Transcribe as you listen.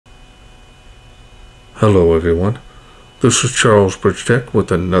Hello everyone, this is Charles BridgTec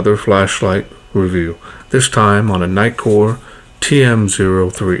with another flashlight review, this time on a Nitecore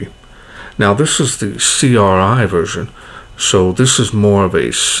TM03. Now this is the CRI version, so this is more of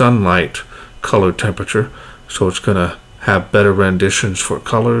a sunlight color temperature, so it's going to have better renditions for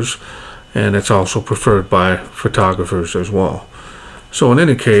colors, and it's also preferred by photographers as well. So in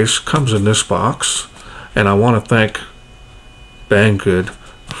any case, comes in this box, and I want to thank Banggood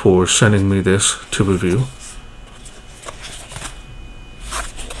for sending me this to review.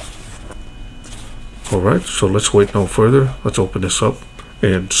 Alright, so let's wait no further. Let's open this up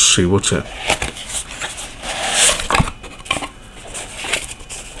and see what's in.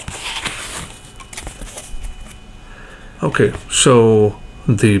 Okay, so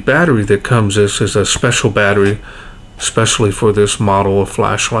the battery that comes is a special battery, especially for this model of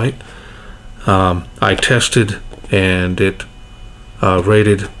flashlight. I tested and it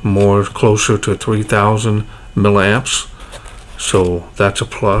rated more closer to 3,000 milliamps, so that's a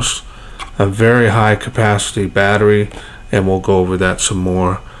plus. A very high capacity battery, and we'll go over that some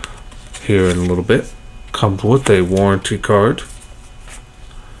more here in a little bit. Comes with a warranty card,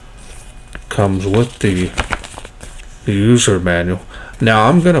 comes with the user manual. Now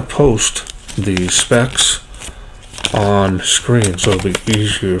I'm going to post the specs on screen so it'll be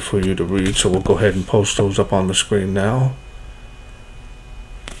easier for you to read, so we'll go ahead and post those up on the screen now.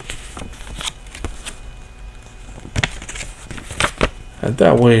 And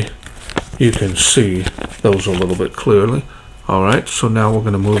that way you can see those a little bit clearly. Alright, so now we're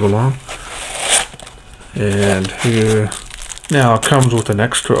going to move along. And here, now it comes with an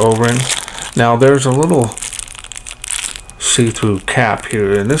extra O-ring. Now there's a little see-through cap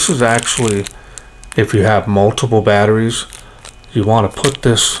here, and this is actually, if you have multiple batteries, you want to put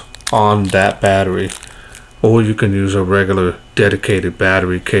this on that battery, or you can use a regular dedicated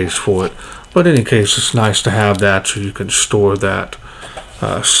battery case for it. But in any case, it's nice to have that so you can store that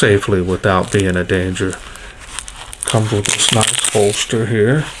safely without being a danger. Comes with this nice holster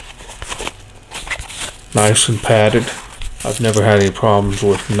here, nice and padded. I've never had any problems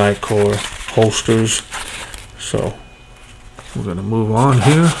with Nitecore holsters, so we're going to move on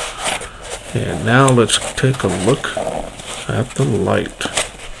here. And now let's take a look at the light.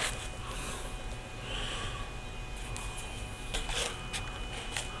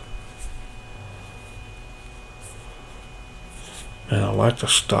 And I like the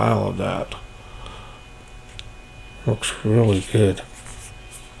style of that. Looks really good.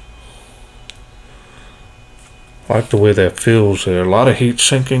 I like the way that feels there. A lot of heat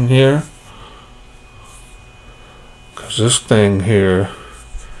sinking here, because this thing here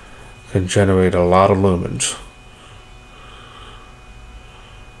can generate a lot of lumens.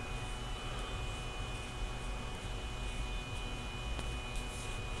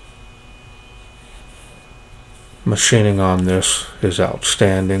 Machining on this is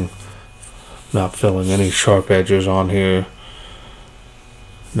outstanding. Not feeling any sharp edges on here.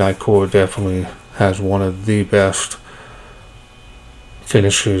 Nitecore definitely has one of the best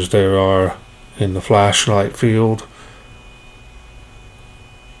finishes there are in the flashlight field,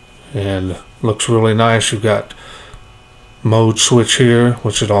 and looks really nice. You've got mode switch here,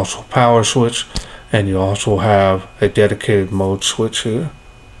 which is also power switch, and you also have a dedicated mode switch here.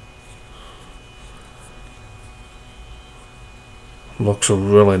 Looks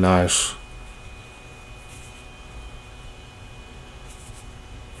really nice.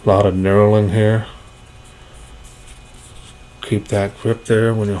 A lot of knurling here. Keep that grip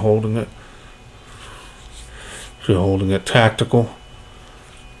there when you're holding it. If you're holding it tactical.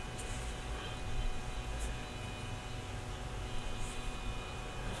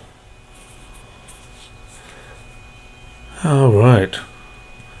 Alright.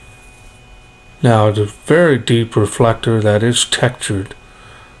 Now it's a very deep reflector that is textured,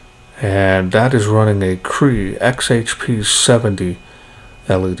 and that is running a CRI XHP 70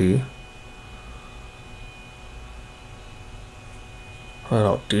 LED. Look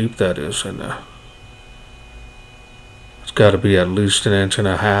how deep that is in there. It's got to be at least 1.5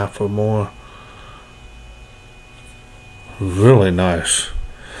 inches or more. Really nice.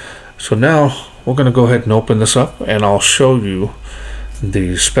 So now we're going to go ahead and open this up, and I'll show you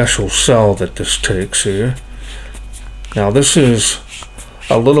the special cell that this takes here. Now this is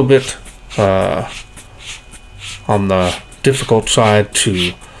a little bit on the difficult side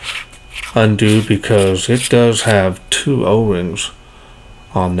to undo, because it does have 2 O-rings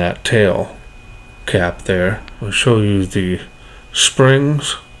on that tail cap there. I'll show you the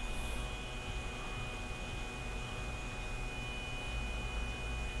springs.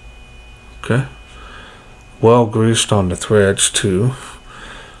 Okay, well greased on the threads too.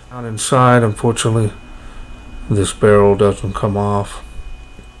 Down inside, unfortunately, this barrel doesn't come off.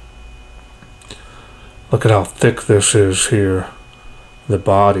 Look at how thick this is here, the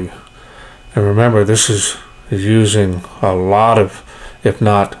body. And remember, this is using a lot of, if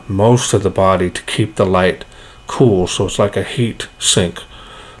not most of the body to keep the light cool. So it's like a heat sink.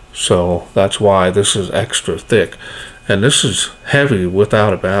 So that's why this is extra thick. And this is heavy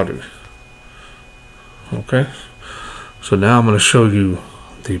without a battery. Okay. So now I'm going to show you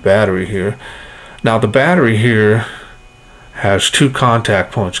the battery here. Now the battery here has two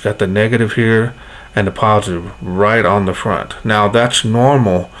contact points. Got the negative here and the positive right on the front. Now that's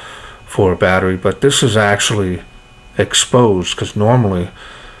normal for a battery, but this is actually exposed, because normally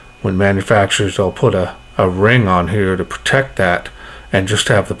when manufacturers, they'll put a ring on here to protect that and just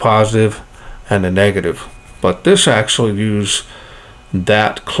have the positive and the negative. But this actually uses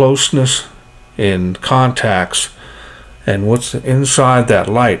that closeness in contacts, and what's inside that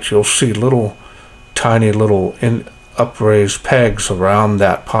light, you'll see little tiny little upraised pegs around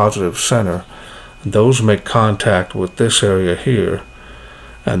that positive center. Those make contact with this area here,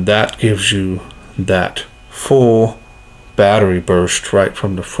 and that gives you that full battery burst right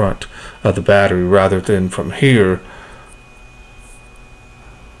from the front of the battery, rather than from here,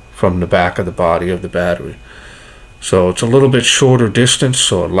 from the back of the body of the battery. So it's a little bit shorter distance,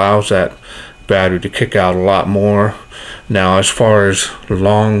 so it allows that battery to kick out a lot more. Now as far as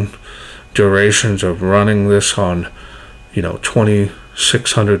long durations of running this on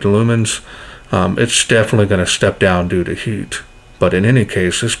 2600 lumens, it's definitely going to step down due to heat. But in any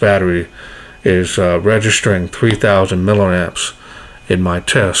case, this battery is registering 3000 milliamps in my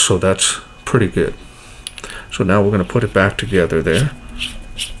test, so that's pretty good. So now we're going to put it back together there.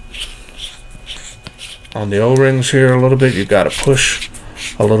 On the O-rings here a little bit, you got to push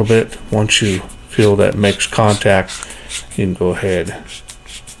a little bit. Once you feel that makes contact, you can go ahead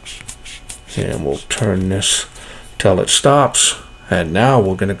and we'll turn this till it stops. And now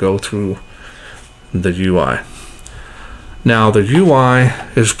we're going to go through the UI. Now the UI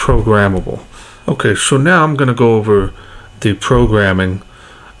is programmable. Okay, so now I'm going to go over the programming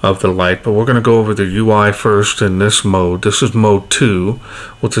of the light, but we're going to go over the UI first in this mode. This is mode 2,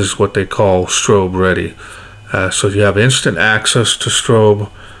 which is what they call strobe ready. So you have instant access to strobe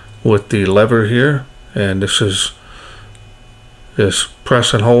with the lever here, and this is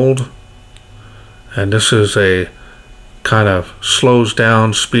press and hold, and this is a kind of slows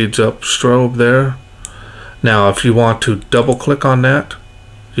down, speeds up strobe there. Now if you want to double click on that,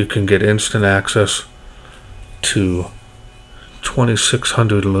 you can get instant access to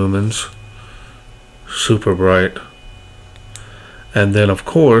 2600 lumens, super bright. And then of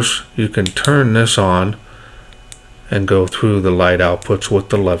course you can turn this on and go through the light outputs with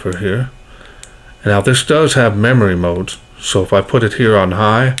the lever here. Now this does have memory modes, so if I put it here on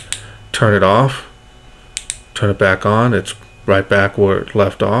high, turn it off, turn it back on, it's right back where it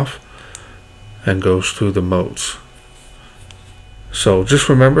left off and goes through the modes. So just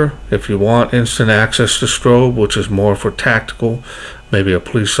remember, if you want instant access to strobe, which is more for tactical, maybe a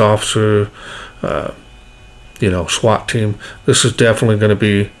police officer, SWAT team, this is definitely going to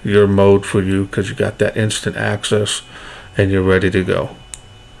be your mode for you, because you got that instant access and you're ready to go.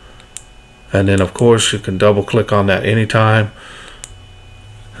 And then of course you can double click on that anytime.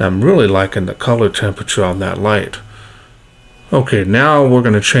 I'm really liking the color temperature on that light. Okay, now we're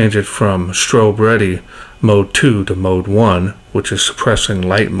going to change it from strobe ready mode 2 to mode 1, which is suppressing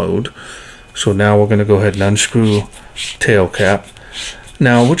light mode. So now we're going to go ahead and unscrew tail cap.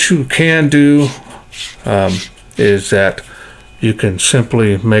 Now what you can do is that you can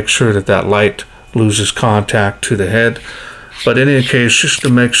simply make sure that that light loses contact to the head. But in any case, just to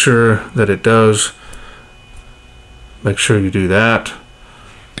make sure that it does, make sure you do that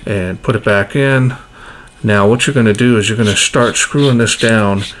and put it back in. Now what you're going to do is you're going to start screwing this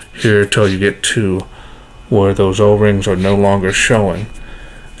down here till you get to where those O-rings are no longer showing.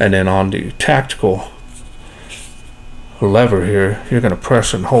 And then on the tactical lever here, you're going to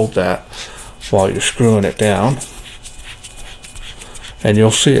press and hold that while you're screwing it down. And you'll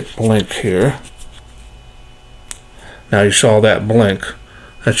see it blink here. Now you saw that blink.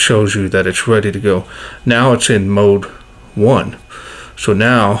 That shows you that it's ready to go. Now it's in mode 1. So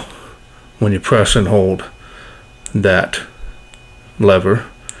now when you press and hold that lever,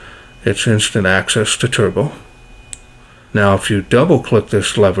 it's instant access to turbo. Now if you double click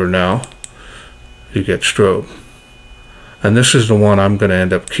this lever now, you get strobe. And this is the one I'm going to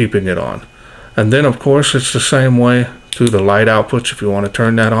end up keeping it on. And then of course it's the same way through the light outputs. If you want to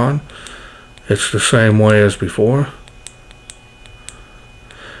turn that on, it's the same way as before.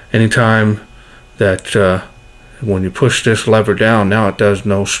 Anytime that When you push this lever down, now it does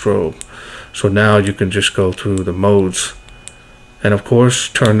no strobe. So now you can just go through the modes. And of course,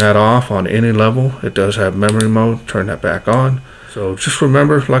 turn that off on any level. It does have memory mode. Turn that back on. So just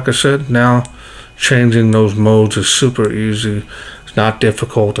remember, like I said, now changing those modes is super easy. It's not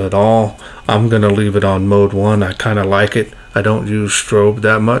difficult at all. I'm going to leave it on mode 1. I kind of like it. I don't use strobe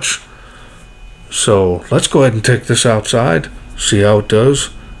that much. So let's go ahead and take this outside, see how it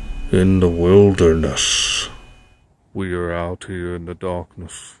does in the wilderness. We are out here in the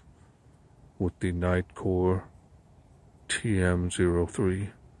darkness with the Nitecore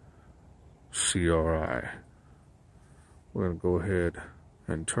TM03 CRI. We're going to go ahead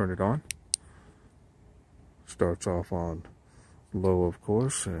and turn it on. Starts off on low, of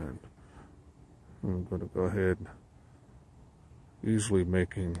course, and I'm going to go ahead, easily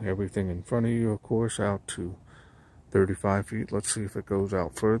making everything in front of you, of course, out to 35 feet. Let's see if it goes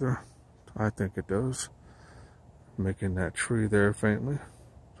out further. I think it does. Making that tree there faintly.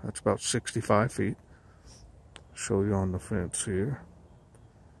 That's about 65 feet. Show you on the fence here.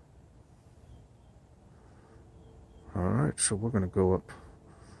 Alright, so we're going to go up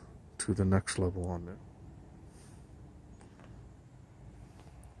to the next level on it.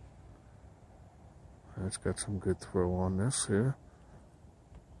 It's got some good throw on this here.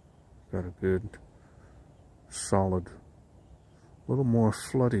 Got a good, solid, little more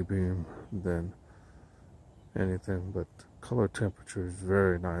floody beam than anything, but color temperature is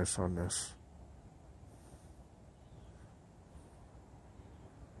very nice on this.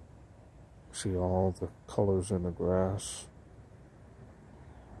 See all the colors in the grass.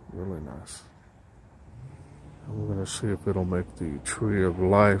 Really nice. And we're going to see if it'll make the tree of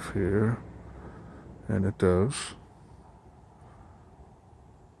life here. And it does.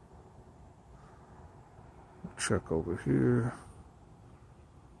 Check over here.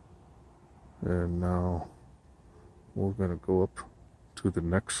 And now we're going to go up to the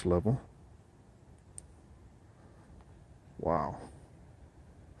next level. Wow.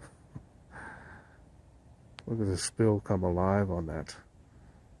 Look at the spill come alive on that.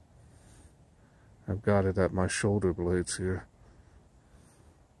 I've got it at my shoulder blades here.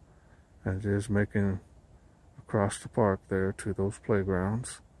 And it is making across the park there to those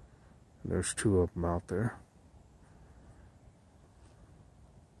playgrounds. And there's 2 of them out there.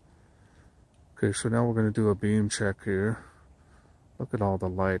 Okay, so now we're going to do a beam check here. Look at all the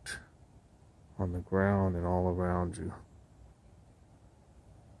light on the ground and all around you.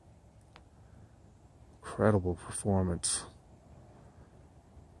 Incredible performance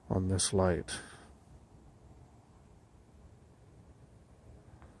on this light.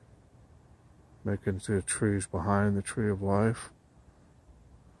 Making it to the trees behind the tree of life.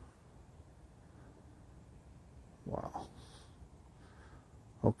 Wow.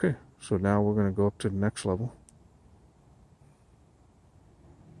 Okay, so now we're going to go up to the next level.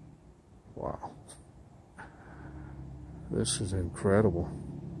 Wow. This is incredible.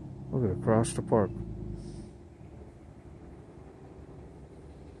 Look at across the park.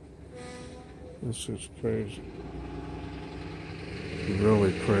 This is crazy.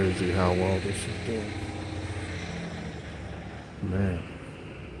 Really crazy how well this is doing. Man.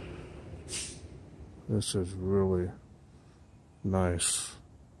 This is really nice.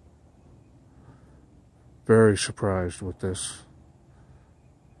 Very surprised with this.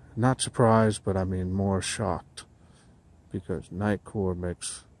 Not surprised, but I mean more shocked. Because Nitecore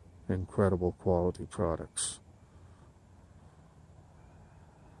makes incredible quality products.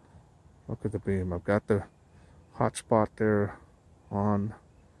 Look at the beam. I've got the hot spot there on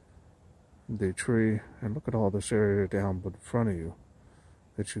the tree, and look at all this area down in front of you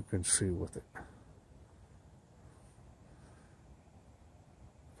that you can see with it.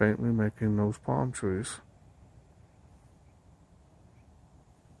 Faintly making those palm trees.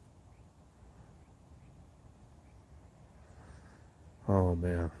 Oh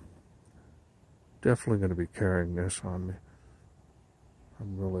man, definitely going to be carrying this on me.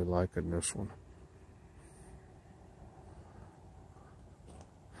 I'm really liking this one.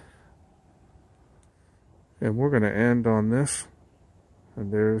 And we're going to end on this.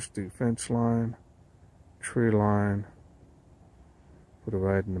 And there's the fence line, tree line. Put it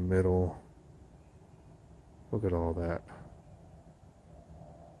right in the middle. Look at all that.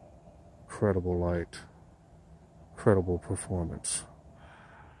 Incredible light. Incredible performance.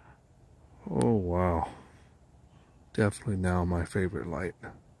 Oh wow. Definitely now my favorite light.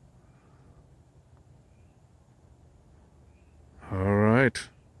 Alright.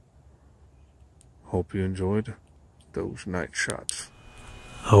 Hope you enjoyed those night shots.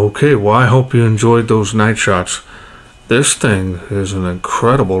 Okay, well I hope you enjoyed those night shots. This thing is an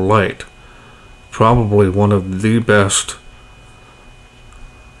incredible light. probably one of the best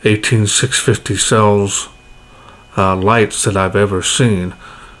 18650 cells lights that I've ever seen,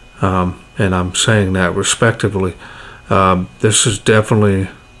 and I'm saying that respectively. This is definitely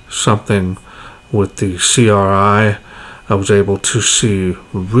something with the CRI. I was able to see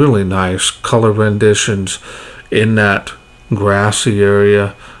really nice color renditions in that grassy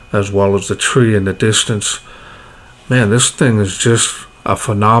area, as well as the tree in the distance. Man, this thing is just a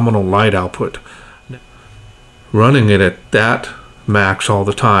phenomenal light output. Running it at that max all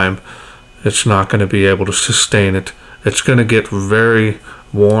the time, it's not going to be able to sustain it. It's going to get very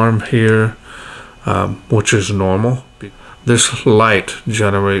warm here, which is normal. This light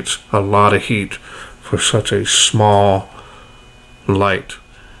generates a lot of heat for such a small light.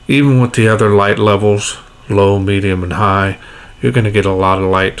 Even with the other light levels, low, medium, and high, you're going to get a lot of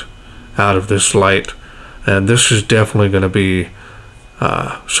light out of this light. And this is definitely going to be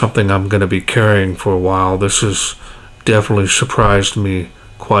something I'm going to be carrying for a while. This has definitely surprised me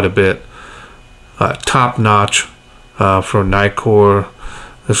quite a bit. Top notch for Nitecore.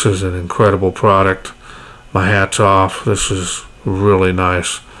 This is an incredible product. My hat's off. This is really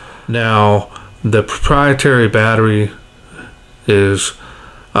nice. Now, the proprietary battery is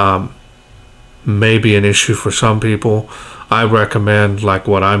maybe an issue for some people. I recommend, like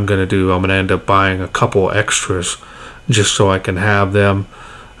what I'm going to do, I'm going to end up buying a couple extras just so I can have them,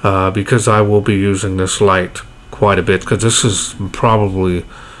 because I will be using this light quite a bit, because this is probably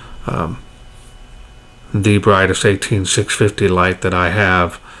the brightest 18650 light that I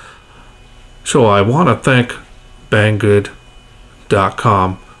have. So I want to thank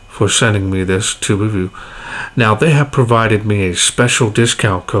Banggood.com for sending me this to review. Now, they have provided me a special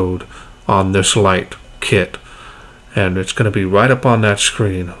discount code on this light kit, and it's going to be right up on that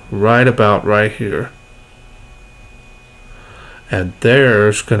screen, right about right here. And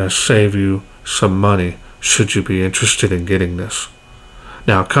there's going to save you some money should you be interested in getting this.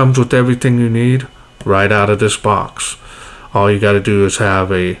 Now, it comes with everything you need right out of this box. All you got to do is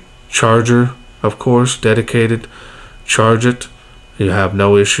have a charger, of course, dedicated. Charge it. You have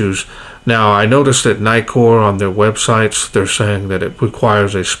no issues. Now, I noticed that Nitecore on their websites, they're saying that it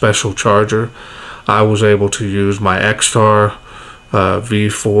requires a special charger. I was able to use my X-Star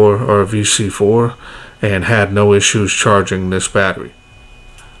V4 or VC4 and had no issues charging this battery.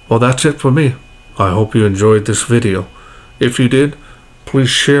 Well, that's it for me. I hope you enjoyed this video. If you did, please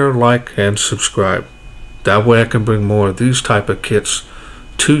share, like, and subscribe. That way I can bring more of these type of kits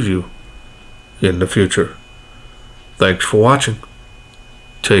to you in the future. Thanks for watching.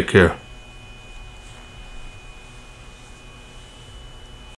 Take care.